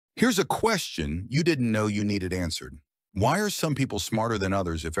Here's a question you didn't know you needed answered. Why are some people smarter than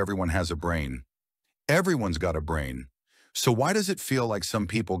others if everyone has a brain? Everyone's got a brain. So why does it feel like some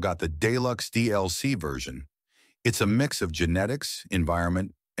people got the deluxe DLC version? It's a mix of genetics,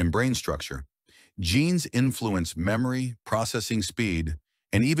 environment, and brain structure. Genes influence memory, processing speed,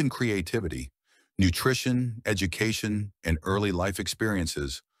 and even creativity. Nutrition, education, and early life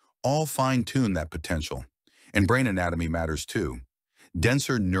experiences all fine-tune that potential. And brain anatomy matters too.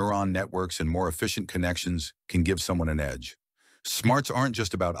 Denser neuron networks and more efficient connections can give someone an edge. Smarts aren't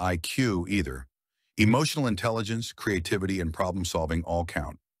just about IQ either. Emotional intelligence, creativity, and problem solving all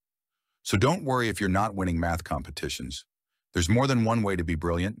count. So don't worry if you're not winning math competitions. There's more than one way to be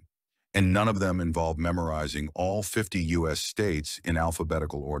brilliant, and none of them involve memorizing all 50 US states in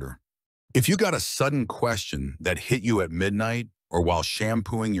alphabetical order. If you got a sudden question that hit you at midnight or while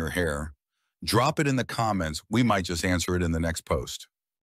shampooing your hair, drop it in the comments. We might just answer it in the next post.